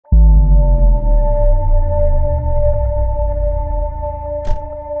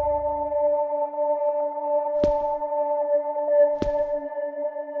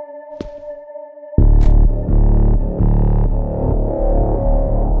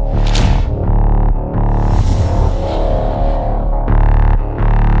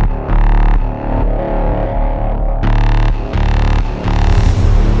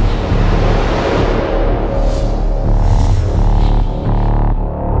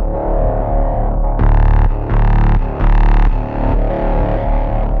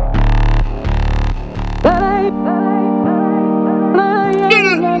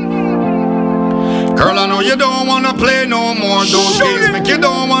play no more. Those games make you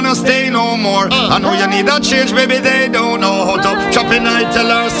don't wanna stay no more. I know you need a change, baby, they don't know how to chop it night, tell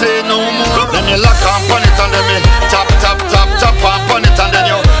her say no more. Then you lock on pon it and then me tap, tap, tap, tap on pon it and then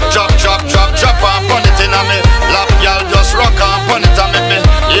you drop, drop, drop, drop on pon it in a me lap, y'all just rock on pon it and make me,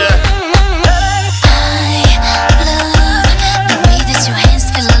 yeah.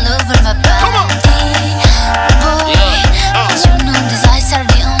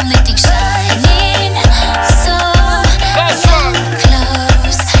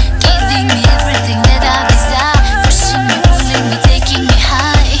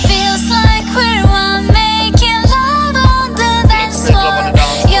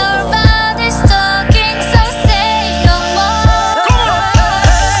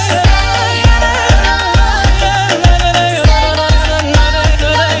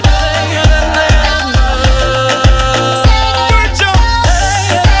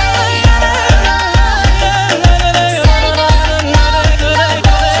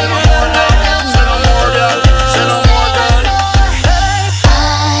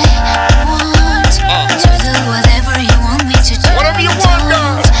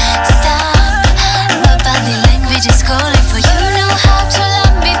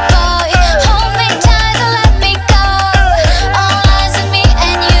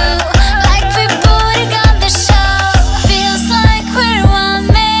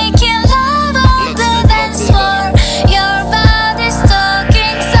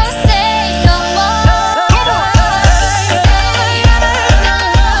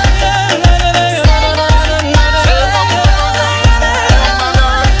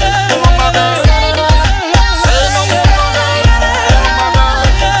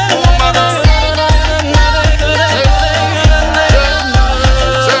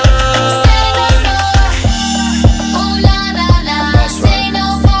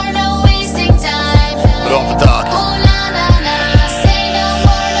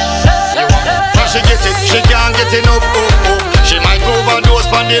 She might overdose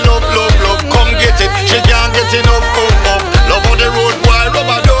on the love,